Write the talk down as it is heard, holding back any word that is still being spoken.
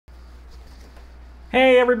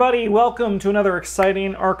Hey everybody, welcome to another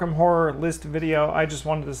exciting Arkham Horror list video. I just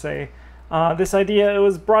wanted to say this idea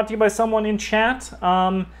was brought to you by someone in chat.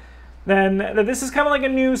 Then this is kind of like a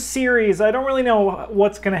new series. I don't really know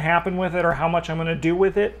what's going to happen with it or how much I'm going to do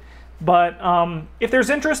with it. But if there's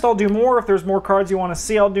interest, I'll do more. If there's more cards you want to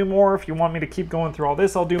see, I'll do more. If you want me to keep going through all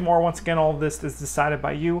this, I'll do more. Once again, all of this is decided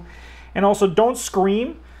by you. And also, don't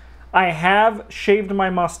scream. I have shaved my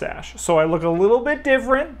mustache, so I look a little bit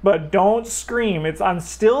different, but don't scream. I'm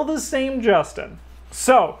still the same Justin.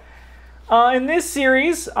 So, in this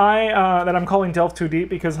series, that I'm calling Delve Too Deep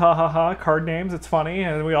because ha ha ha, card names, it's funny,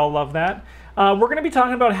 and we all love that. We're going to be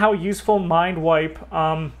talking about how useful Mind Wipe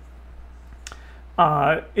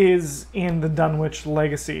is in the Dunwich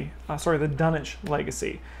Legacy. The Dunwich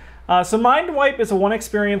Legacy. So Mind Wipe is a one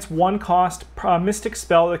experience, one cost mystic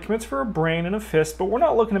spell that commits for a brain and a fist, but we're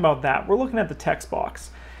not looking about that. We're looking at the text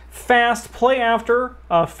box. Fast, play after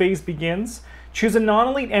phase begins. Choose a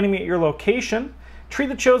non-elite enemy at your location. Treat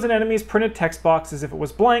the chosen enemy's printed text box as if it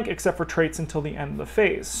was blank, except for traits until the end of the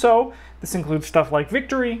phase. So this includes stuff like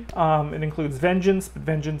Victory, it includes Vengeance, but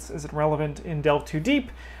Vengeance isn't relevant in Delve Too Deep,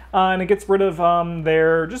 and it gets rid of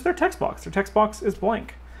their text box. Their text box is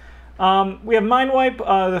blank. We have Mind Wipe,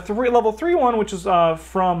 the level 3 one, which is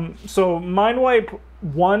so Mind Wipe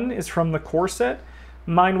 1 is from the core set.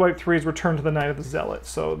 Mind Wipe 3 is Return to the Night of the Zealot,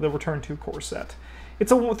 so the Return to core set.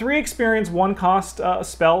 It's a 3 experience, 1 cost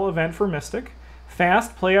spell event for Mystic.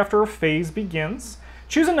 Fast, play after a phase begins.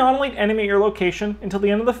 Choose a non-elite enemy at your location until the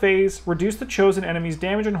end of the phase. Reduce the chosen enemy's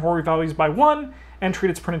damage and horror values by 1, and treat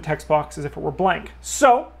its printed text box as if it were blank.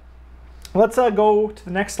 So, let's go to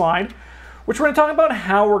the next slide, which we're going to talk about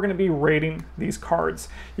how we're going to be rating these cards.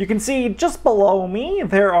 You can see just below me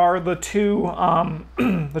there are the two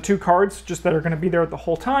cards just that are going to be there the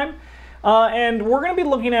whole time, and we're going to be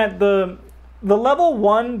looking at the level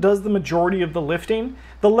 1 does the majority of the lifting.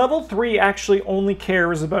 The level 3 actually only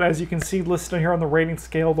cares about, as you can see listed here on the rating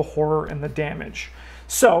scale, the horror and the damage.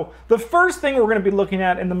 So the first thing we're going to be looking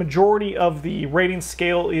at in the majority of the rating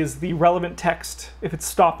scale is the relevant text, if it's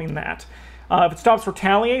stopping that. If it stops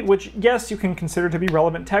Retaliate, which, yes, you can consider to be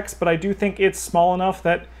relevant text, but I do think it's small enough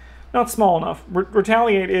that... Not small enough.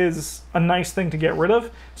 Retaliate is a nice thing to get rid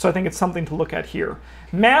of, so I think it's something to look at here.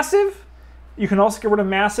 Massive, you can also get rid of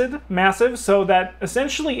Massive, so that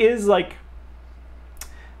essentially is like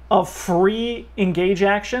a free engage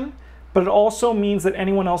action, but it also means that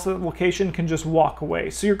anyone else at the location can just walk away.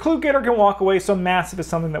 So your Clue Getter can walk away, so Massive is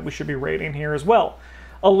something that we should be rating here as well.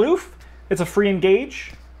 Aloof, it's a free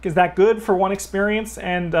engage. Is that good for 1 experience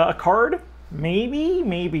and a card? Maybe,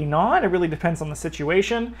 maybe not. It really depends on the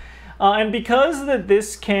situation. And because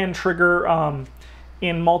this can trigger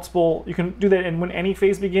in multiple, you can do that when any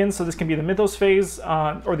phase begins. So this can be the Mythos phase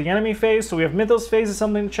or the enemy phase. So we have Mythos phase is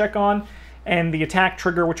something to check on, and the attack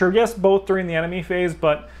trigger, which are, yes, both during the enemy phase,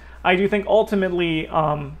 but I do think ultimately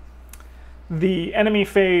the enemy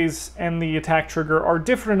phase and the attack trigger are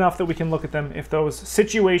different enough that we can look at them if those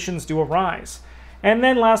situations do arise. And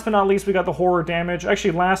then last but not least, we got the horror damage.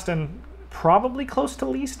 Actually last and probably close to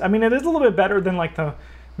least. I mean, it is a little bit better than like the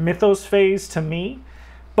Mythos phase to me,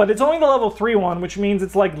 but it's only the level 3 one, which means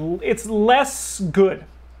it's like, it's less good.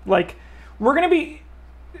 Like, we're going to be...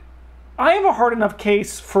 I have a hard enough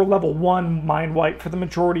case for level 1 Mind Wipe for the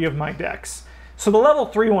majority of my decks. So the level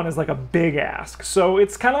 3 one is like a big ask. So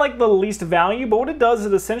it's kind of like the least value, but what it does is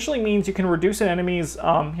it essentially means you can reduce an enemy's...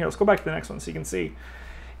 here, let's go back to the next one so you can see.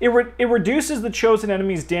 It reduces the chosen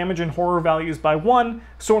enemy's damage and horror values by 1,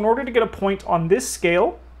 so in order to get a point on this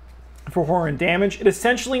scale for horror and damage, it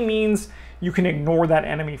essentially means you can ignore that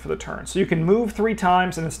enemy for the turn. So you can move 3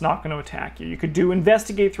 times and it's not going to attack you. You could do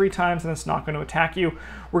Investigate 3 times and it's not going to attack you.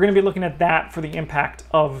 We're going to be looking at that for the impact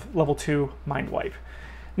of level 2 Mind Wipe.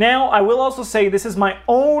 Now, I will also say this is my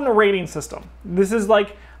own rating system. This is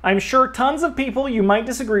like... I'm sure tons of people, you might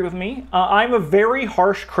disagree with me. I'm a very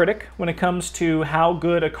harsh critic when it comes to how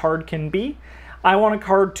good a card can be. I want a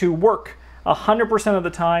card to work 100% of the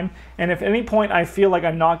time, and if at any point I feel like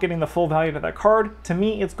I'm not getting the full value of that card, to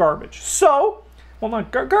me it's garbage. So, well,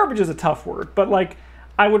 not garbage is a tough word, but like,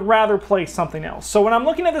 I would rather play something else. So when I'm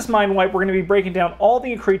looking at this Mind Wipe, we're going to be breaking down all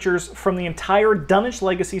the creatures from the entire Dunwich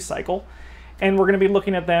Legacy cycle, and we're going to be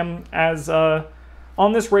looking at them as...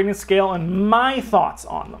 on this rating scale and my thoughts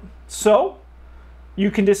on them. So, you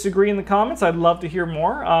can disagree in the comments. I'd love to hear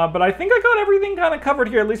more. But I think I got everything kind of covered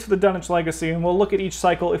here, at least for the Dunwich Legacy, and we'll look at each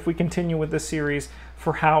cycle if we continue with this series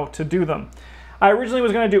for how to do them. I originally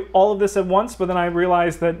was going to do all of this at once, but then I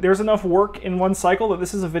realized that there's enough work in one cycle that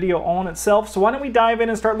this is a video all in itself. So why don't we dive in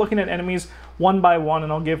and start looking at enemies one by one,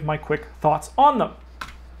 and I'll give my quick thoughts on them.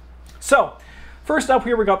 So, First up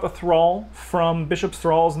here, we got the Thrall from Bishop's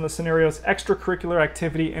Thralls in the scenarios Extracurricular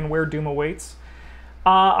Activity and Where Doom Awaits.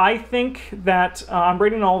 I think that I'm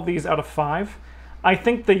rating all of these out of 5. I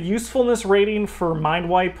think the usefulness rating for Mind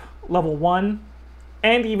Wipe level 1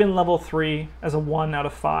 and even level 3 as a 1 out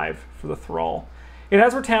of 5 for the Thrall. It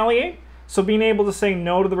has Retaliate, so being able to say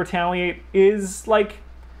no to the Retaliate is like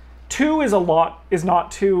 2 is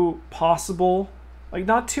not too possible, like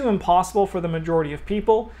not too impossible for the majority of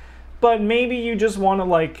people, but maybe you just want to,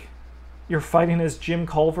 like, you're fighting as Jim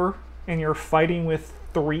Culver and you're fighting with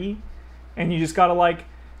 3 and you just got to like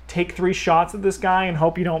take 3 shots at this guy and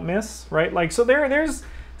hope you don't miss, right? Like, so there's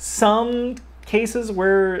some cases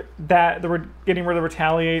where getting rid of the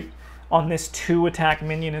Retaliate on this 2 attack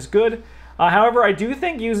minion is good. However, I do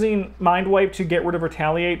think using Mind Wipe to get rid of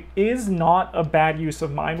Retaliate is not a bad use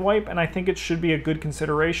of Mind Wipe, and I think it should be a good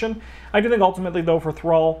consideration. I do think ultimately, though, for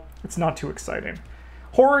Thrall, it's not too exciting.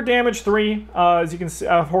 Horror damage 3, as you can see,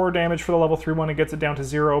 horror damage for the level 3 one, it gets it down to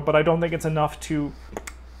 0, but I don't think it's enough to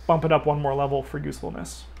bump it up 1 more level for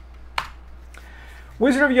usefulness.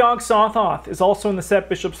 Wizard of Yog-Sothoth is also in the set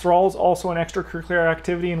Bishop's Thralls, also an extracurricular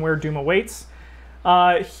activity and Where Doom Awaits.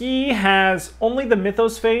 He has only the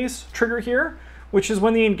Mythos phase trigger here, which is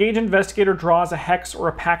when the Engage Investigator draws a Hex or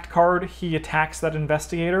a Pact card, he attacks that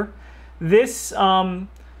Investigator. This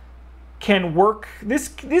can work.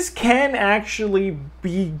 This can actually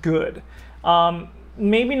be good.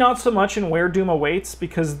 Maybe not so much in Where Doom Awaits,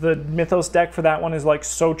 because the Mythos deck for that one is like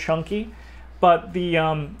so chunky. But the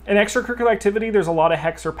in extracurricular activity, there's a lot of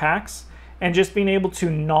Hex or Pacts, and just being able to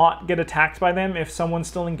not get attacked by them if someone's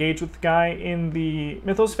still engaged with the guy in the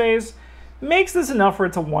Mythos phase makes this enough for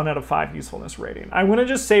it's a 1 out of 5 usefulness rating. I'm going to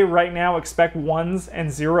just say right now, expect 1s and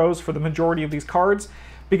 0s for the majority of these cards,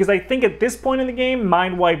 because I think at this point in the game,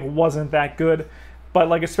 Mind Wipe wasn't that good, but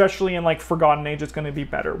like especially in like Forgotten Age, it's going to be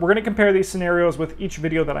better. We're going to compare these scenarios with each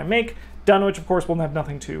video that I make. Dunwich, of course, will have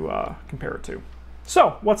nothing to compare it to.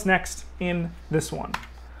 So, what's next in this one?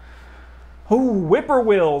 Oh,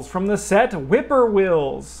 Whippoorwills from the set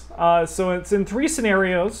Whippoorwills. So it's in 3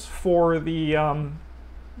 scenarios for the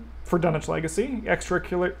for Dunwich Legacy: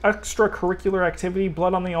 extracurricular activity,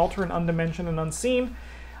 Blood on the Altar, and Undimensioned and Unseen.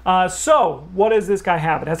 So what does this guy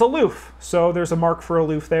have? It has Aloof, so there's a mark for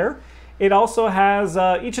Aloof there. It also has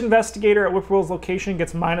each investigator at Whippoorwill's location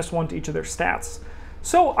gets -1 to each of their stats.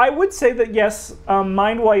 So I would say that yes,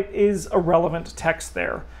 Mind Wipe is a relevant text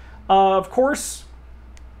there. Of course,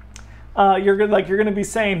 you're going to be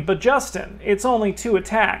saying, but Justin, it's only 2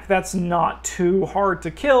 attack. That's not too hard to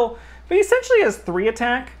kill. But he essentially has 3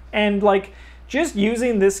 attack, and like just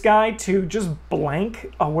using this guy to just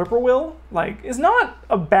blank a Whippoorwill like is not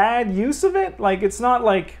a bad use of it. Like it's not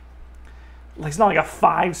like a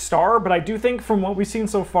 5-star, but I do think from what we've seen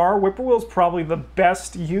so far, Whippoorwill is probably the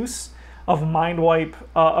best use of Mind Wipe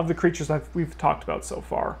of the creatures that we've talked about so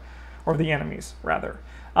far, or the enemies rather.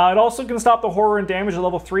 It also can stop the horror and damage at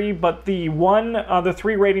level 3, but the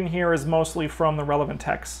 3 rating here is mostly from the relevant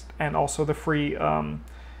text and also the free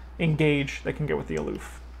engage that can get with the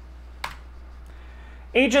Aloof.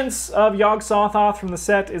 Agents of Yog-Sothoth from the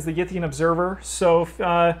set is the Yithian Observer. So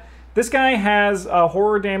this guy has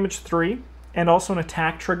horror damage 3 and also an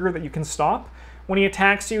attack trigger that you can stop. When he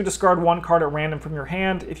attacks you, discard 1 card at random from your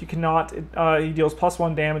hand. If you cannot, he deals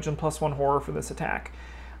 +1 damage and +1 horror for this attack.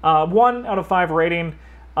 1 out of 5 rating,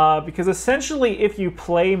 because essentially if you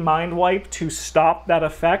play Mind Wipe to stop that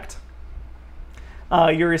effect,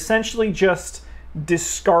 you're essentially just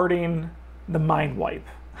discarding the Mind Wipe.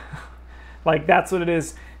 Like, that's what it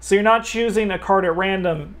is. So you're not choosing a card at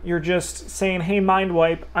random, you're just saying, hey, Mind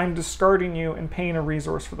Wipe, I'm discarding you and paying a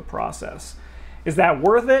resource for the process. Is that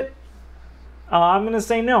worth it? I'm going to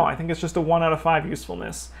say no. I think it's just a 1 out of 5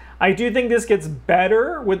 usefulness. I do think this gets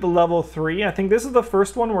better with the level 3. I think this is the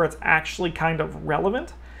first one where it's actually kind of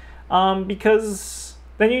relevant. Because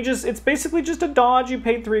then it's basically just a dodge you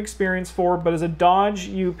paid 3 experience for, but as a dodge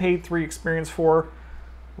you paid 3 experience for,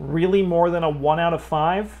 really more than a 1 out of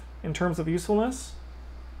 5 in terms of usefulness?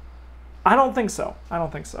 I don't think so. I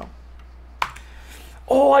don't think so.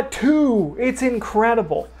 Oh, a 2! It's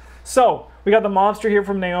incredible. So, we got the mobster here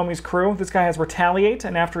from Naomi's crew. This guy has Retaliate,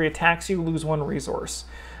 and after he attacks you, lose 1 resource.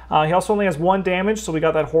 He also only has 1 damage, so we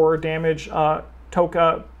got that horror damage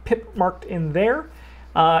token pip marked in there.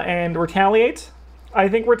 And Retaliate. I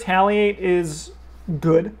think Retaliate is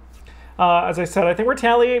good. As I said, I think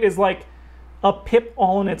Retaliate is like a pip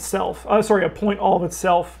all in itself. Sorry, a point all of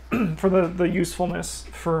itself for the usefulness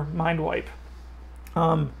for Mind Wipe.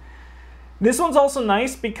 This one's also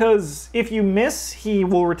nice because if you miss, he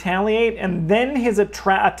will retaliate, and then his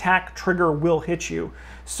attack trigger will hit you.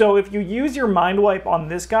 So if you use your mind wipe on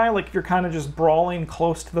this guy, like if you're kind of just brawling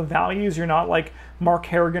close to the values, you're not like Mark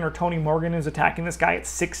Harrigan or Tony Morgan who's attacking this guy at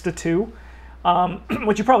 6-2,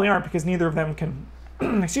 which you probably aren't because neither of them can,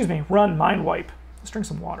 excuse me, run mind wipe. Let's drink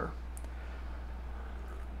some water.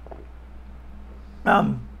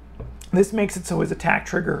 This makes it so his attack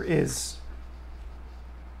trigger is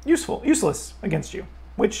useless against you,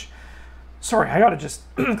 which, sorry, I gotta just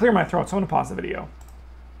clear my throat, so I'm gonna pause the video.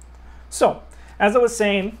 So, as I was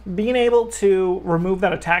saying, being able to remove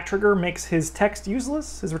that attack trigger makes his text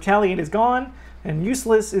useless, his retaliate is gone, and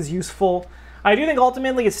useless is useful. I do think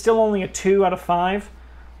ultimately it's still only a 2 out of 5.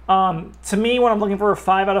 To me, when I'm looking for a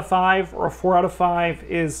 5 out of 5 or a 4 out of 5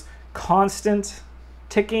 is constant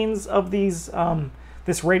tickings of these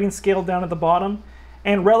this rating scale down at the bottom.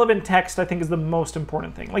 And relevant text, I think, is the most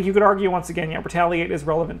important thing. Like, you could argue, once again, yeah, retaliate is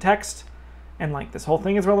relevant text, and, like, this whole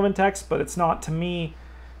thing is relevant text, but it's not, to me,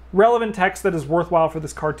 relevant text that is worthwhile for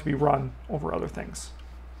this card to be run over other things.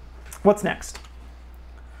 What's next?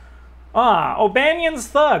 O'Banion's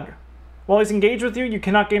Thug. While he's engaged with you, you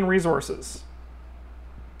cannot gain resources.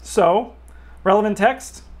 So, relevant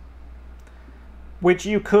text, which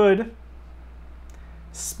you could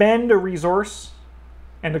spend a resource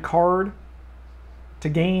and a card to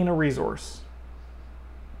gain a resource.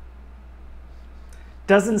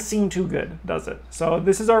 Doesn't seem too good, does it? So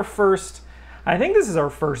this is our first, I think this is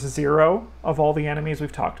our first 0 of all the enemies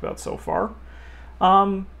we've talked about so far.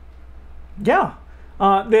 Yeah.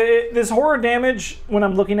 This horror damage, when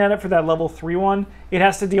I'm looking at it for that level 3 one, it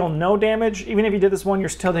has to deal no damage. Even if you did this one, you're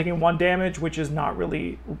still taking 1 damage, which is not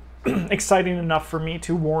really exciting enough for me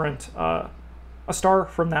to warrant a star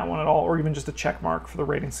from that one at all, or even just a check mark for the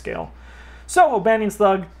rating scale. So, O'Banion's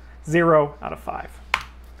Thug, 0 out of 5.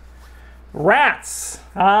 Rats.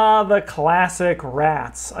 The classic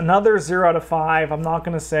rats. Another 0 out of 5. I'm not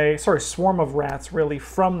going to say, sorry, swarm of rats, really,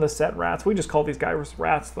 from the set rats. We just call these guys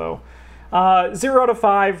rats, though. 0 out of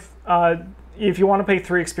 5. If you want to pay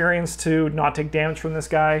 3 experience to not take damage from this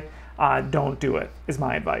guy, don't do it, is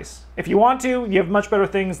my advice. If you want to, you have much better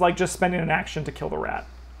things like just spending an action to kill the rat.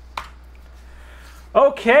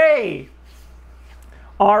 Okay.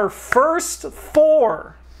 Our first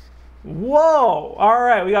 4. Whoa. All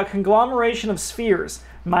right, we got Conglomeration of Spheres,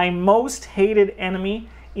 my most hated enemy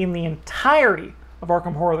in the entirety of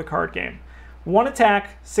Arkham Horror, the card game. 1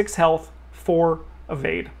 attack, 6 health, 4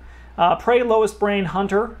 evade. Prey, Lowest Brain,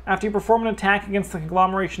 Hunter. After you perform an attack against the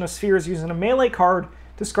Conglomeration of Spheres using a melee card,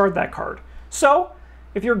 discard that card. So,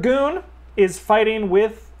 if your goon is fighting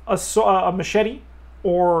with a machete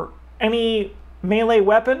or any melee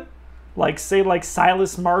weapon, like, say, like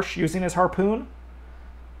Silas Marsh using his harpoon,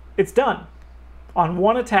 it's done. On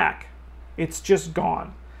 1 attack, it's just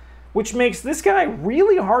gone. Which makes this guy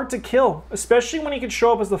really hard to kill, especially when he could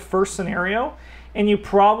show up as the first scenario, and you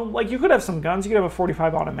probably, like, you could have some guns, you could have a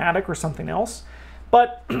 45 automatic or something else,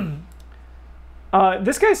 but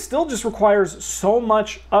this guy still just requires so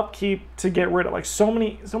much upkeep to get rid of, like so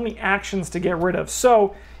many actions to get rid of.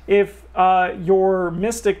 So if your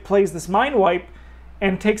Mystic plays this Mind Wipe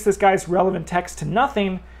and takes this guy's relevant text to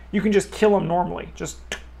nothing, you can just kill him normally, just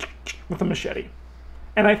with a machete.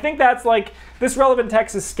 And I think that's like, this relevant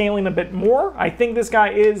text is scaling a bit more. I think this guy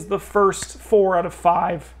is the first 4 out of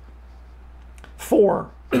 5 for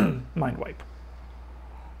Mind Wipe.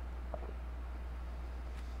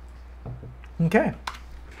 Okay.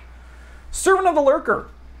 Servant of the Lurker.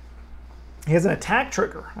 He has an attack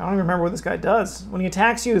trigger. I don't even remember what this guy does. When he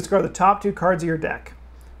attacks you, discard the top 2 cards of your deck.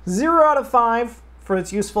 0 out of 5 for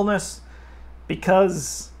its usefulness,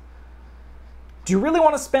 because do you really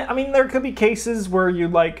want to spend, I mean, there could be cases where you,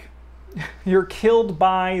 like, you're killed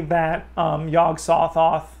by that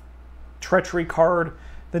Yog-Sothoth treachery card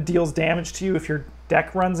that deals damage to you if your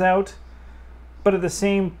deck runs out. But at the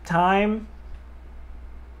same time,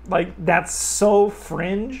 like, that's so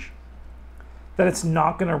fringe that it's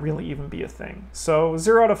not going to really even be a thing. So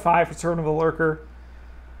 0 out of 5 for Servant of the Lurker.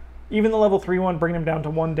 Even the level 3 one, bringing him down to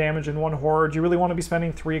 1 damage and 1 horror. Do you really want to be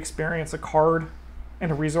spending 3 experience, a card,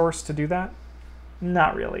 and a resource to do that?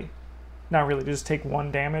 Not really. Not really. Just take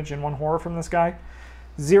 1 damage and 1 horror from this guy.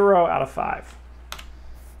 0 out of 5.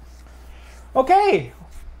 Okay,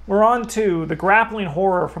 we're on to the Grappling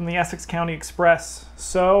Horror from the Essex County Express.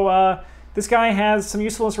 So this guy has some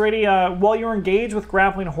usefulness rating. While you're engaged with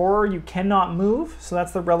Grappling Horror, you cannot move. So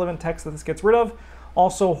that's the relevant text that this gets rid of.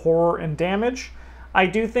 Also horror and damage. I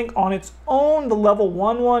do think on its own, the level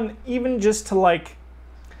 1 one, even just to, like,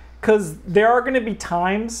 because there are going to be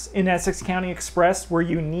times in Essex County Express where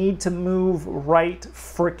you need to move right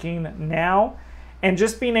freaking now. And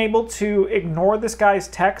just being able to ignore this guy's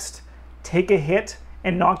text, take a hit,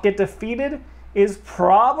 and not get defeated is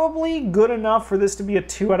probably good enough for this to be a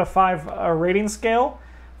 2 out of 5 rating scale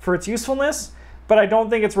for its usefulness, but I don't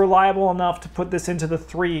think it's reliable enough to put this into the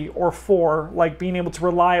 3 or 4, like being able to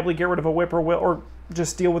reliably get rid of a whippoorwill or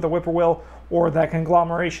just deal with a whippoorwill or that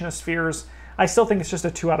conglomeration of spheres. I still think it's just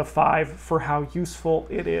a 2 out of 5 for how useful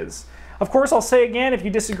it is. Of course, I'll say again, if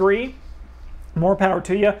you disagree, more power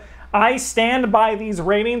to you. I stand by these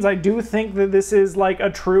ratings. I do think that this is like a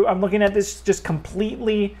true, I'm looking at this just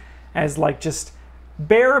completely as like just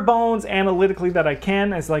bare bones analytically that I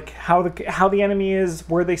can, as like how the enemy is,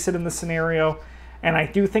 where they sit in the scenario. And I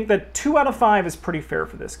do think that 2 out of 5 is pretty fair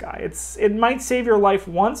for this guy. It might save your life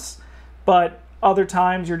once, but other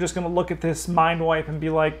times you're just going to look at this mind wipe and be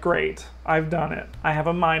like, great, I've done it. I have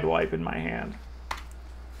a mind wipe in my hand.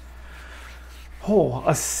 Oh,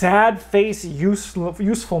 a sad face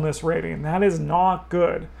usefulness rating. That is not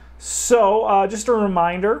good. So just a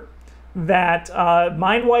reminder that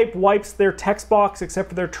Mind Wipe wipes their text box except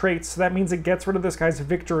for their traits, so that means it gets rid of this guy's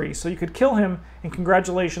victory. So you could kill him, and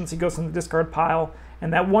congratulations, he goes in the discard pile.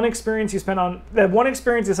 And that one experience you spent on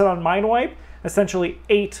set on Mind Wipe essentially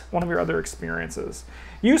ate one of your other experiences.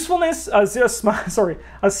 Usefulness,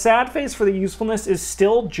 a sad face for the usefulness is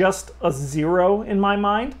still just a 0 in my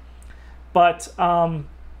mind, but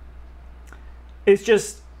it's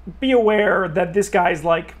just be aware that this guy's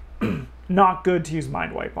like not good to use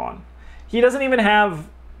Mind Wipe on. He doesn't even have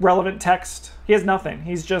relevant text. He has nothing.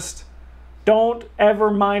 He's just, don't ever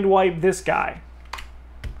Mind Wipe this guy.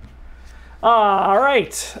 All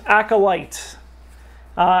right, Acolyte.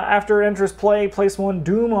 After it enters play, place 1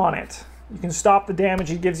 Doom on it. You can stop the damage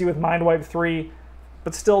he gives you with Mind Wipe 3,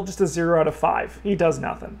 but still just a 0 out of 5. He does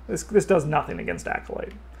nothing. This does nothing against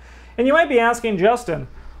Acolyte. And you might be asking, Justin,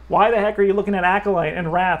 why the heck are you looking at Acolyte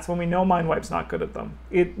and Rats when we know Mind Wipe's not good at them?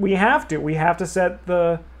 We have to set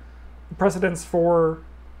the precedence for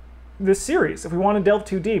this series. If we want to delve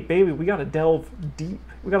too deep, baby, we got to delve deep.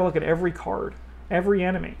 We got to look at every card, every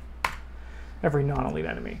enemy, every non-elite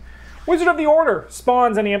enemy. Wizard of the Order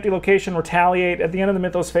spawns any empty location, retaliate. At the end of the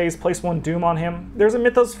Mythos phase, place 1 Doom on him. There's a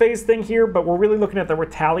Mythos phase thing here, but we're really looking at the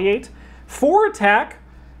retaliate. 4 attack,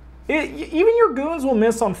 even your goons will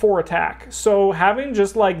miss on 4 attack. So having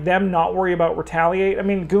just like them not worry about retaliate, I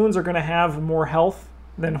mean, goons are going to have more health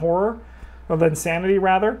than horror, or than sanity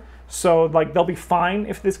rather. So like they'll be fine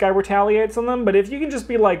if this guy retaliates on them. But if you can just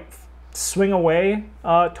be like, swing away,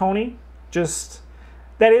 Tony, just,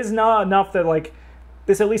 that is not enough that like,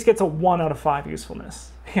 this at least gets a 1 out of 5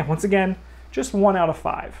 usefulness. Yeah, once again, just 1 out of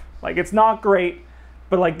 5. Like, it's not great,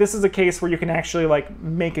 but like this is a case where you can actually like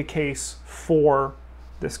make a case for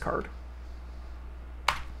this card.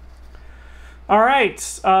 All right,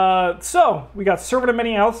 so we got Servant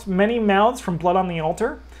of Many Mouths from Blood on the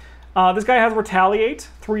Altar. This guy has Retaliate,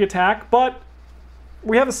 3 attack, but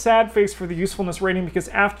we have a sad face for the usefulness rating because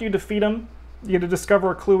after you defeat him, you get to discover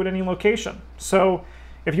a clue at any location. So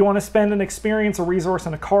if you want to spend an experience, a resource,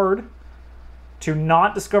 and a card to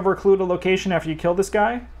not discover a clue at a location after you kill this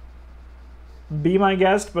guy, be my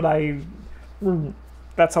guest, but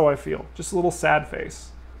that's how I feel. Just a little sad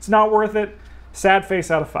face. It's not worth it. Sad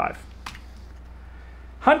face out of 5.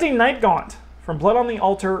 Hunting Night Gaunt from Blood on the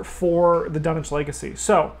Altar for the Dunwich Legacy.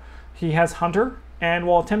 So he has Hunter, and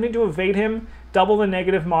while attempting to evade him, double the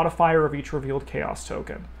negative modifier of each revealed Chaos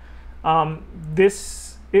token.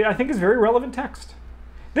 This, I think, is very relevant text.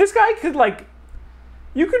 This guy could, like,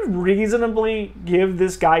 you could reasonably give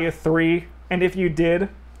this guy a 3, and if you did,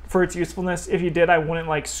 for its usefulness, if you did, I wouldn't,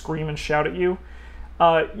 like, scream and shout at you.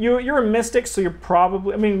 You're a Mystic, so you're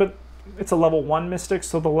probably, I mean, but it's a level 1 Mystic,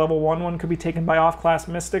 so the level 1 one could be taken by off-class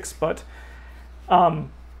Mystics, but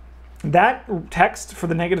that text for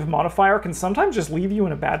the negative modifier can sometimes just leave you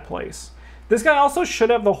in a bad place. This guy also should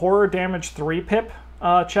have the Horror Damage 3 pip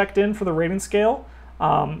checked in for the rating scale,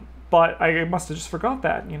 but I must have just forgot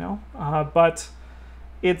that, you know? But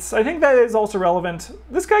it's, I think that is also relevant.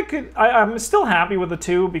 This guy could, I'm still happy with the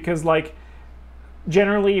 2 because, like,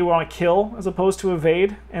 generally you want to kill as opposed to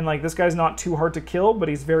evade, and like this guy's not too hard to kill, but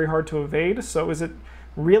he's very hard to evade. So is it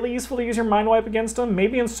really useful to use your Mind Wipe against him?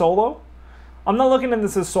 Maybe in solo. I'm not looking at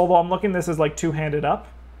this as solo. I'm looking at this as like two-handed up,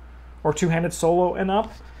 or two-handed solo and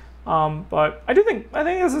up. But I think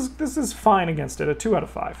this is fine against it. A 2 out of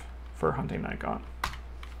 5 for Hunting Night Gaunt.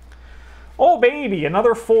 Oh baby,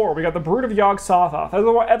 another 4. We got the Brood of Yog-Sothoth,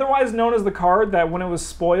 otherwise known as the card that when it was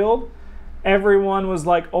spoiled, everyone was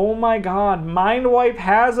like, oh my god, Mind Wipe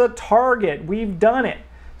has a target. We've done it.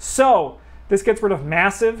 So this gets rid of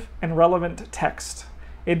massive and relevant text.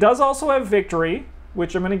 It does also have Victory,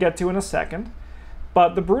 which I'm going to get to in a second.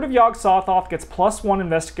 But the Brood of Yog-Sothoth gets +1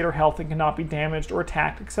 Investigator health and cannot be damaged or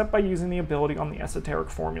attacked except by using the ability on the Esoteric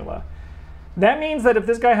Formula. That means that if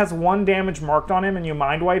this guy has 1 damage marked on him and you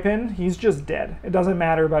mind wipe him, he's just dead. It doesn't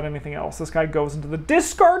matter about anything else. This guy goes into the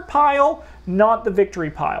discard pile, not the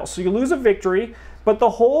victory pile. So you lose a victory, but the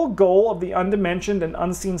whole goal of the undimensioned and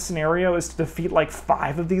unseen scenario is to defeat like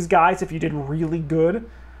 5 of these guys if you did really good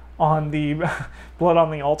on the blood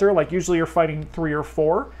on the altar. Like usually you're fighting 3 or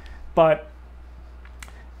 4, but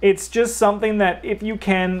it's just something that if you're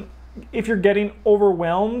getting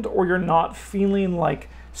overwhelmed or you're not feeling like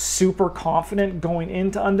super confident going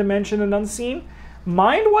into undimensioned and unseen,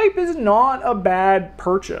 mind wipe is not a bad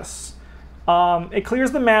purchase. It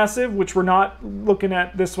clears the massive, which we're not looking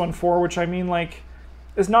at this one for, which I mean like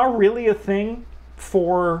is not really a thing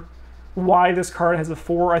for why this card has a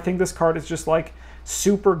 4. I think this card is just like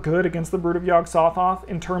super good against the Brood of Yog-Sothoth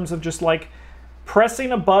in terms of just like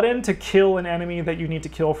pressing a button to kill an enemy that you need to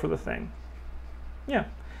kill for the thing. Yeah.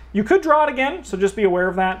 You could draw it again, so just be aware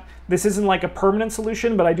of that. This isn't like a permanent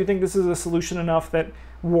solution, but I do think this is a solution enough that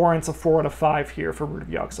warrants a 4 out of 5 here for Brood of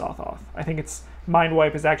Yog-Sothoth. I think its mind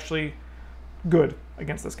wipe is actually good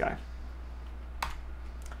against this guy.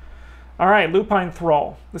 All right, Lupine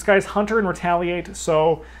Thrall. This guy's Hunter and Retaliate,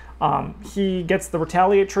 so he gets the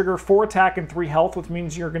Retaliate trigger, 4 attack and 3 health, which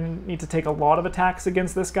means you're going to need to take a lot of attacks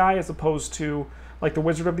against this guy, as opposed to like the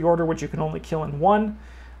Wizard of the Order, which you can only kill in 1.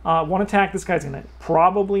 1 attack, this guy's going to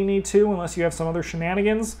probably need 2 unless you have some other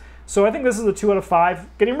shenanigans. So I think this is a 2 out of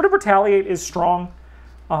 5. Getting rid of Retaliate is strong.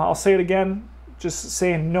 I'll say it again. Just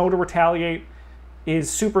saying no to Retaliate is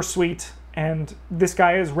super sweet. And this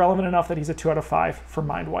guy is relevant enough that he's a 2 out of 5 for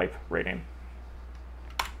Mind Wipe rating.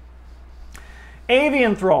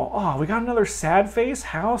 Avian Thrall. Oh, we got another sad face?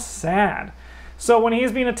 How sad. So when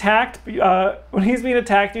he's being attacked,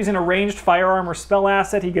 using a ranged firearm or spell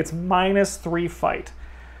asset, he gets -3 fight.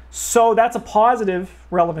 So that's a positive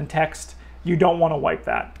relevant text. You don't want to wipe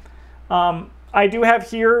that. I do have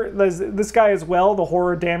here this guy as well. The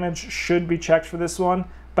horror damage should be checked for this one,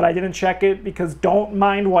 but I didn't check it because don't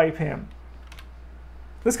mind wipe him.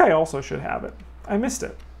 This guy also should have it. I missed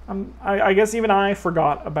it. I guess even I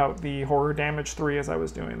forgot about the horror damage 3 as I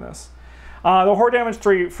was doing this. The horror damage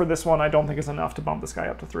 3 for this one I don't think is enough to bump this guy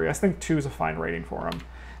up to 3. I think 2 is a fine rating for him.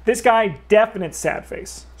 This guy, definite sad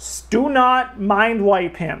face. Do not mind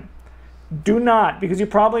wipe him. Do not, because you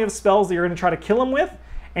probably have spells that you're going to try to kill him with,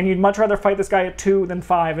 and you'd much rather fight this guy at 2 than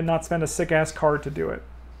 5 and not spend a sick-ass card to do it.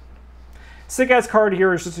 Sick-ass card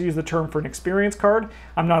here is just to use the term for an experience card.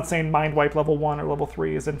 I'm not saying mind wipe level 1 or level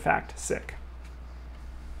 3 is in fact sick.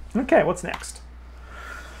 Okay, what's next?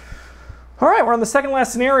 All right, we're on the second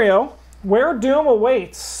last scenario, where doom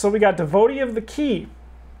awaits. So we got Devotee of the Key.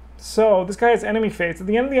 So this guy has enemy phase. At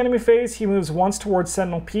the end of the enemy phase, he moves once towards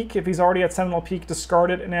Sentinel Peak. If he's already at Sentinel Peak,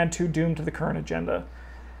 discard it and add 2 doom to the current agenda.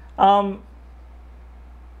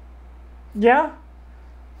 Yeah,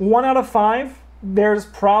 1 out of 5. There's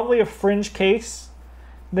probably a fringe case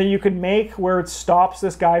that you could make where it stops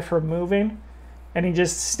this guy from moving and he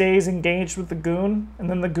just stays engaged with the goon and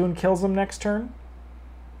then the goon kills him next turn.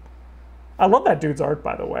 I love that dude's art,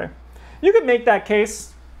 by the way. You could make that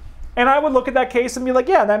case. And I would look at that case and be like,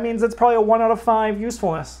 yeah, that means it's probably a 1 out of 5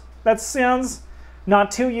 usefulness. That sounds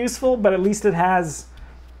not too useful, but at least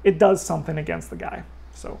it does something against the guy.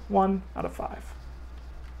 So 1 out of 5.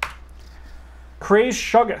 Crazed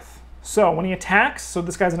Shuggoth. So when he attacks, so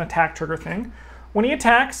this guy's an attack trigger thing. When he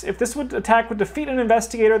attacks, if this attack would defeat an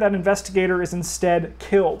investigator, that investigator is instead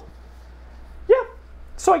killed. Yeah.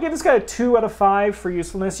 So I give this guy a 2 out of 5 for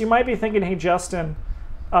usefulness. You might be thinking, hey, Justin,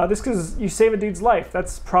 this because you save a dude's life.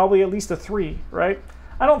 That's probably at least a 3, right?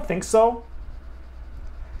 I don't think so.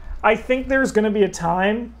 I think there's going to be a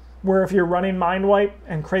time where if you're running Mind Wipe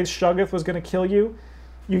and Crazed Shuggoth was going to kill you,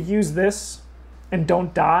 you use this and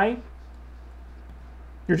don't die.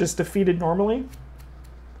 You're just defeated normally.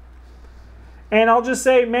 And I'll just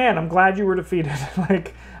say, man, I'm glad you were defeated.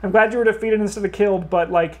 Like, I'm glad you were defeated instead of killed, but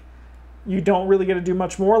like, you don't really get to do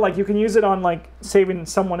much more. Like, you can use it on like saving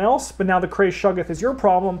someone else, but now the Crazed Shuggoth is your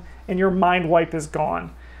problem and your Mind Wipe is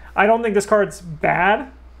gone. I don't think this card's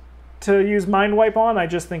bad to use Mind Wipe on. I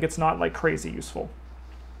just think it's not like crazy useful.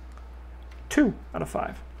 2 out of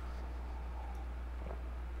 5.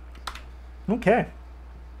 Okay.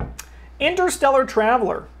 Interstellar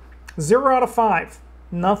Traveler. 0 out of 5.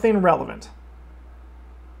 Nothing relevant.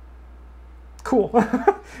 Cool.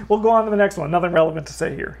 We'll go on to the next one. Nothing relevant to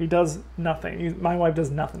say here. He does nothing. Mind Wipe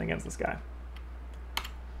does nothing against this guy.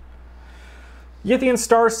 Yithian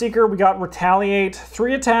Starseeker, we got Retaliate.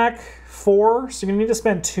 3 attack, 4, so you're going to need to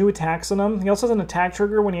spend 2 attacks on him. He also has an attack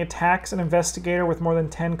trigger. When he attacks an investigator with more than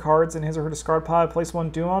 10 cards in his or her discard pile, place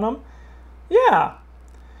 1 doom on him. Yeah.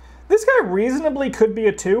 This guy reasonably could be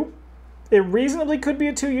a 2. it reasonably could be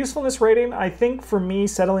a 2 usefulness rating. I think for me,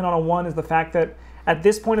 settling on a 1 is the fact that at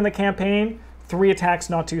this point in the campaign, 3 attacks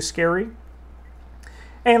not too scary.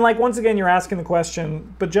 And like, once again, you're asking the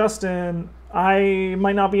question, but Justin, I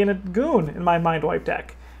might not be in a goon in my mind wipe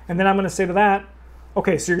deck. And then I'm going to say to that,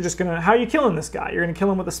 okay, so you're just going to, how are you killing this guy? You're going to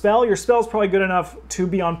kill him with a spell? Your spell's probably good enough to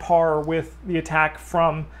be on par with the attack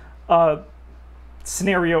from a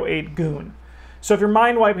scenario 8 goon. So if you're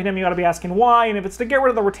mind wiping him, you got to be asking why, and if it's to get rid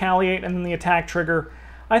of the retaliate and then the attack trigger,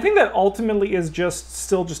 I think that ultimately is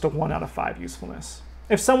still just a 1 out of 5 usefulness.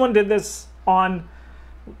 If someone did this on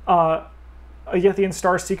a Yethian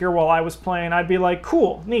Starseeker while I was playing, I'd be like,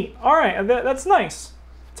 cool, neat, all right, that's nice.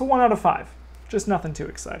 It's a 1 out of 5, just nothing too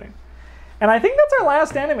exciting. And I think that's our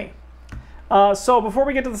last enemy. So before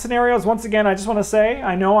we get to the scenarios, once again, I just want to say,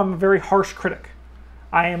 I know I'm a very harsh critic.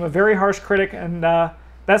 I am a very harsh critic, and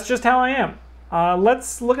that's just how I am.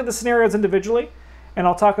 Let's look at the scenarios individually, and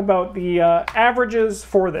I'll talk about the averages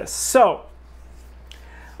for this. So,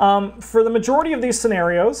 for the majority of these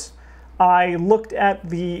scenarios, I looked at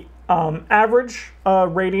the average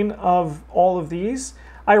rating of all of these.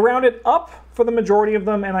 I rounded up for the majority of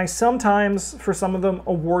them, and I sometimes, for some of them,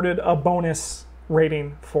 awarded a bonus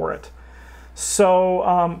rating for it.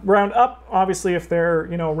 So round up, obviously, if they're,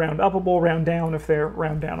 round upable, round down if they're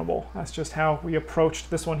round downable. That's just how we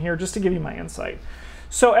approached this one here, just to give you my insight.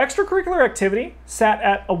 So extracurricular activity sat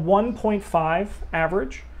at a 1.5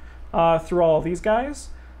 average through all of these guys,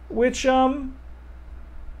 which I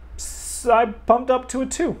bumped up to a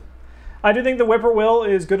 2. I do think the Whippoorwill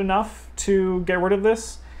is good enough to get rid of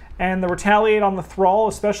this, and the Retaliate on the Thrall,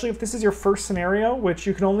 especially if this is your first scenario, which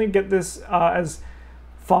you can only get this as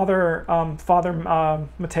Father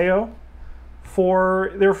Mateo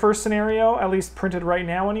for their first scenario, at least printed right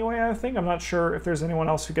now anyway, I think. I'm not sure if there's anyone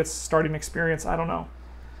else who gets starting experience. I don't know.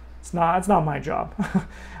 It's not my job.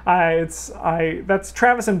 That's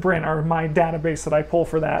Travis and Bryn are my database that I pull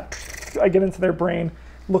for that. I get into their brain,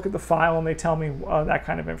 look at the file, and they tell me that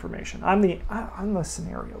kind of information. I'm the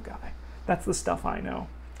scenario guy. That's the stuff I know.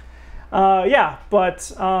 Yeah,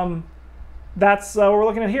 but that's what we're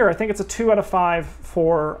looking at here. I think it's a 2 out of 5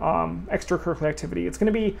 for extracurricular activity. It's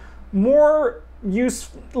going to be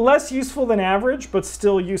less useful than average, but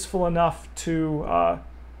still useful enough to,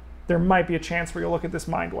 there might be a chance where you'll look at this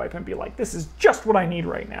mind wipe and be like, this is just what I need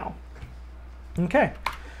right now. Okay.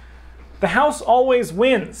 The house always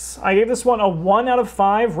wins. I gave this one a 1 out of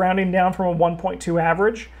 5, rounding down from a 1.2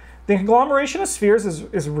 average. The conglomeration of spheres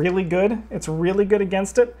is really good. It's really good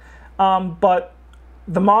against it. But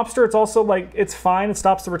the mobster, it's also like, it's fine. It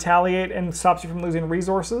stops the retaliate and stops you from losing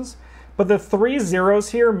resources. But the 3 zeros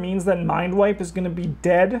here means that mind wipe is going to be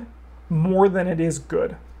dead more than it is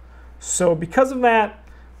good. So because of that,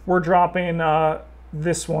 we're dropping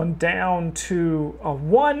this one down to a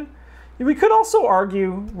 1. We could also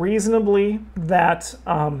argue reasonably that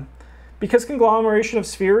because conglomeration of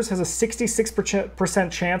spheres has a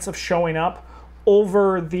 66% chance of showing up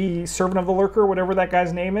over the Servant of the Lurker, whatever that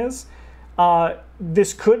guy's name is,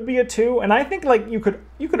 this could be a 2. And I think like you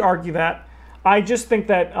could argue that. I just think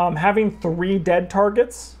that having 3 dead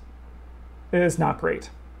targets is not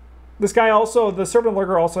great. This guy also, the Servant of the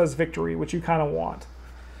Lurker also has victory, which you kind of want.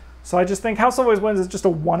 So I just think House Always Wins is just a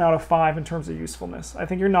 1 out of 5 in terms of usefulness. I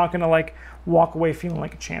think you're not going to like walk away feeling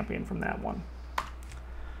like a champion from that one.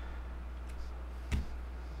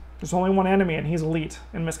 There's only one enemy, and he's elite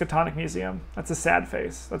in Miskatonic Museum. That's a sad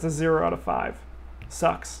face. That's a 0 out of 5.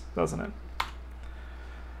 Sucks, doesn't it?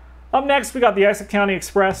 Up next, we got the Essex County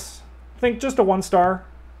Express. I think just a 1 star.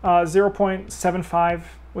 0.75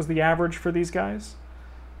 was the average for these guys.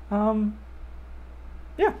 Yeah.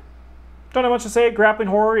 Don't have much to say. Grappling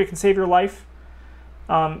horror, you can save your life.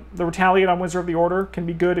 The retaliate on Wizard of the Order can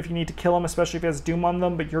be good if you need to kill him, especially if he has Doom on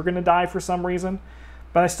them, but you're going to die for some reason.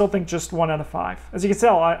 But I still think just 1 out of 5. As you can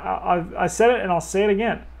tell, I said it and I'll say it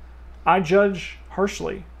again. I judge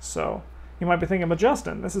harshly. So you might be thinking, but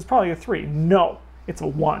Justin, this is probably a 3. No, it's a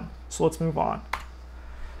 1. So let's move on.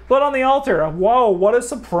 Blood on the Altar. Whoa, what a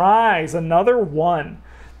surprise. Another 1.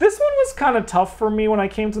 This one was kind of tough for me when I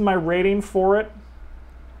came to my rating for it.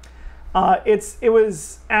 It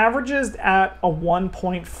was averages at a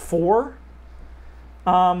 1.4.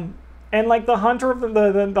 And like the Hunter of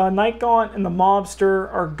the Night Gaunt and the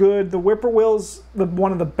Mobster are good. The Whippoorwill's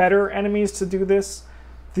one of the better enemies to do this.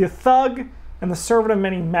 The Thug and the Servant of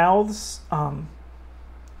Many Mouths.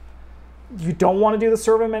 You don't want to do the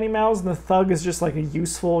Servant of Many Mouths. And the Thug is just like a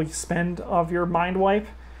useful spend of your mind wipe.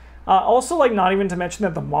 Also, like, not even to mention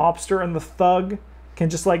that the Mobster and the Thug can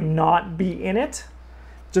just like not be in it,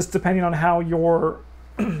 just depending on how your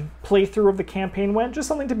playthrough of the campaign went. Just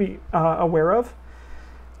something to be aware of.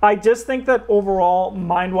 I just think that overall,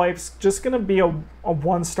 Mind Wipe's just going to be a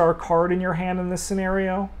 1-star card in your hand in this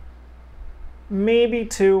scenario. Maybe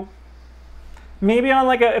 2. Maybe on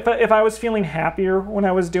like if I was feeling happier when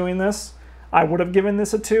I was doing this, I would have given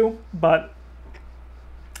this a 2, but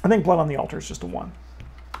I think Blood on the Altar is just a 1.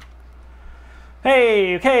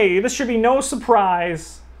 Hey, okay, this should be no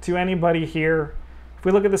surprise to anybody here. If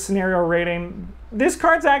we look at the scenario rating, this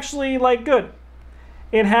card's actually like good.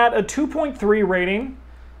 It had a 2.3 rating,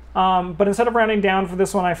 but instead of rounding down for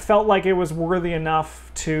this one, I felt like it was worthy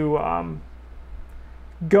enough to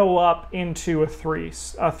go up into a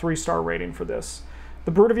 3-star rating for this.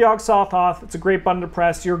 The Brood of Yog-Sothoth, it's a great button to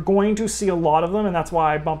press. You're going to see a lot of them, and that's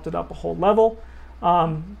why I bumped it up a whole level.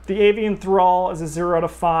 The Avian Thrall as a 0 out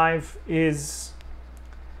of 5 is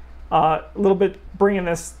a little bit bringing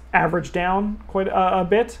this average down quite a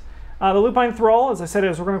bit. The Lupine Thrall, as I said,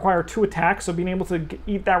 we're going to require 2 attacks, so being able to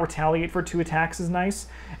eat that Retaliate for 2 attacks is nice.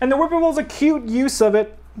 And the Whippoorwill is a cute use of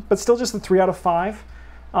it, but still just a 3 out of 5.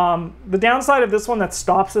 The downside of this one that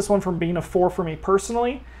stops this one from being a 4 for me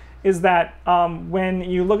personally is that when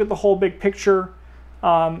you look at the whole big picture,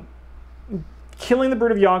 killing the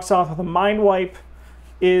Brood of Yog-Sothoth with a Mind Wipe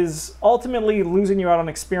is ultimately losing you out on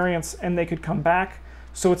experience, and they could come back.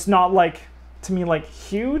 So it's not like, to me, like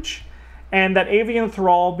huge. And that Avian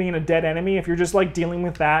Thrall being a dead enemy, if you're just like dealing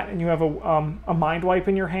with that and you have a Mind Wipe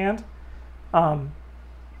in your hand,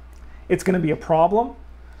 it's going to be a problem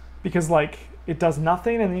because like it does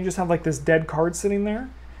nothing, and then you just have like this dead card sitting there.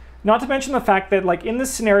 Not to mention the fact that like in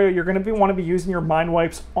this scenario, you're going to want to be using your Mind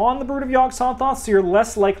Wipes on the Brood of Yog-Sothoth, so you're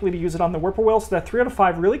less likely to use it on the Whippoorwill. So that 3 out of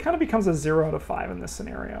 5 really kind of becomes a 0 out of 5 in this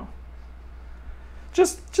scenario.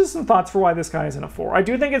 Just some thoughts for why this guy isn't a 4. I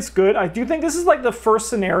do think it's good. I do think this is like the first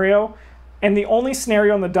scenario and the only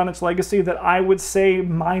scenario in the Dunwich Legacy that I would say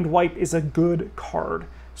Mind Wipe is a good card.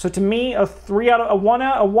 So to me, a 0 out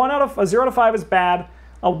of 5 is bad.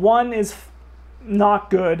 A 1 is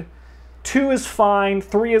not good. 2 is fine,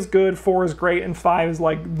 3 is good, 4 is great, and 5 is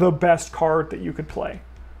like the best card that you could play.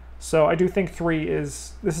 So I do think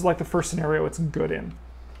this is like the first scenario it's good in.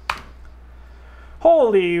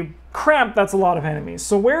 Holy crap, that's a lot of enemies.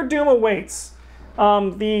 So where doom awaits,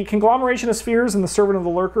 the Conglomeration of Spheres and the Servant of the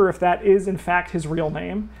Lurker, if that is in fact his real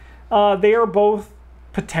name, they are both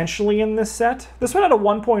potentially in this set. This one had a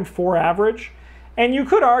 1.4 average, and you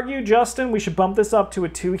could argue, Justin, we should bump this up to a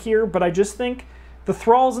 2 here, but I just think the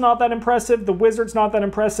Thrall's not that impressive, the Wizard's not that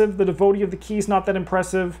impressive, the Devotee of the Key's not that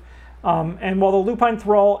impressive, and while the Lupine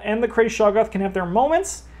Thrall and the Cray Shoggoth can have their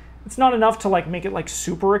moments, it's not enough to like make it like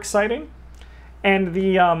super exciting. And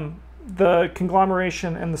the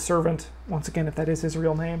Conglomeration and the Servant, once again, if that is his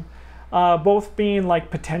real name, both being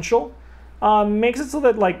like potential, makes it so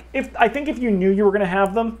that like I think if you knew you were going to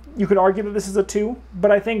have them, you could argue that this is a 2.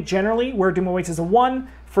 But I think generally where doom awaits is a 1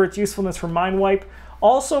 for its usefulness for Mind Wipe.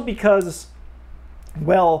 Also because,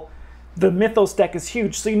 well, the Mythos deck is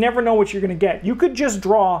huge, so you never know what you're going to get. You could just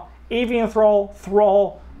draw Avian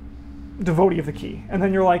Thrall, Devotee of the Key, and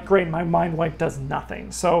then you're like, great, my Mind Wipe does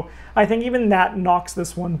nothing. So I think even that knocks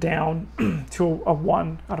this one down to a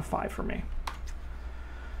 1 out of 5 for me.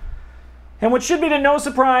 And what should be to no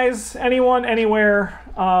surprise, anyone, anywhere,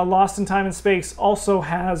 Lost in Time and Space also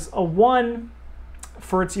has a 1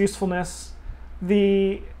 for its usefulness.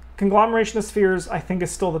 The Conglomeration of Spheres, I think,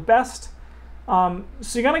 is still the best. So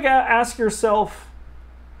you're going to ask yourself,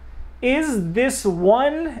 is this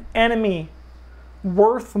one enemy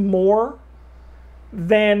worth more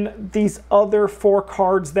than these other 4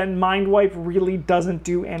 cards that Mind Wipe really doesn't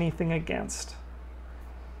do anything against?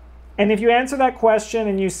 And if you answer that question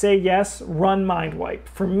and you say yes, run Mind Wipe.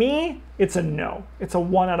 For me, it's a no. It's a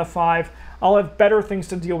 1 out of 5. I'll have better things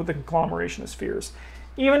to deal with the Conglomeration of Spheres.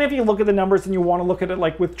 Even if you look at the numbers and you want to look at it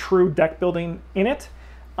like with true deck building in it,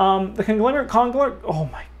 the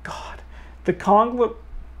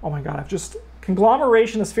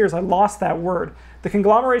Conglomeration of Spheres, I lost that word. The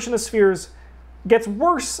Conglomeration of Spheres gets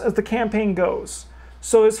worse as the campaign goes.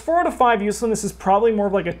 So his 4 out of 5 usefulness is probably more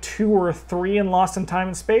of like a 2 or a 3 in Lost in Time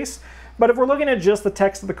and Space. But if we're looking at just the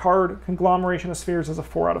text of the card, Conglomeration of Spheres is a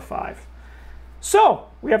 4 out of 5. So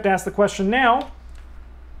we have to ask the question now,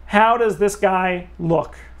 how does this guy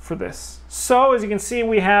look for this? So as you can see,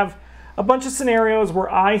 we have a bunch of scenarios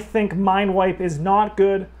where I think Mind Wipe is not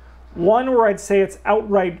good. One where I'd say it's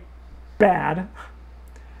outright bad.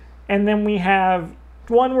 And then we have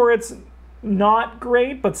one where it's not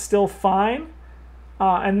great, but still fine.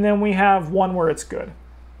 And then we have one where it's good.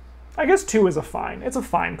 I guess 2 is a fine. It's a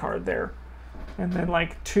fine card there. And then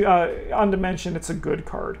like 2, Undimensioned, it's a good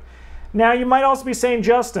card. Now you might also be saying,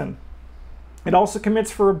 Justin, it also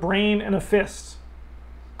commits for a brain and a fist.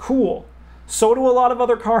 Cool. So do a lot of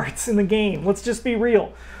other cards in the game. Let's just be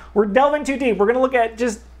real. We're delving too deep. We're going to look at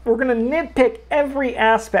we're going to nitpick every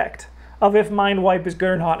aspect of if Mind Wipe is good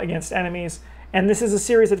or not against enemies. And this is a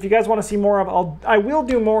series that if you guys want to see more of, I will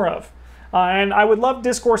do more of. And I would love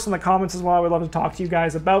discourse in the comments as well. I would love to talk to you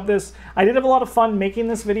guys about this. I did have a lot of fun making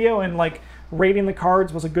this video, and like rating the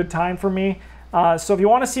cards was a good time for me. So if you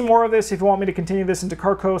want to see more of this, if you want me to continue this into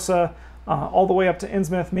Carcosa, all the way up to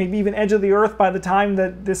Innsmouth, maybe even Edge of the Earth by the time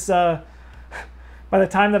that this, by the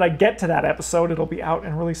time that I get to that episode, it'll be out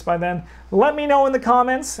and released by then. Let me know in the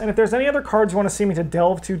comments, and if there's any other cards you want to see me to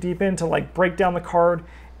delve too deep into, like break down the card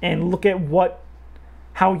and look at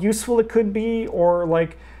how useful it could be, or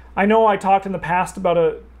like, I know I talked in the past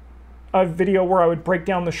about a video where I would break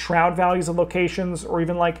down the shroud values of locations, or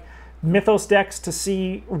even like Mythos decks to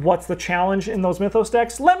see what's the challenge in those Mythos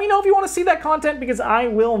decks. Let me know if you want to see that content, because I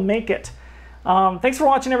will make it. Thanks for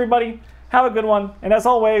watching, everybody. Have a good one. And as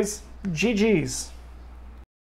always, GG's.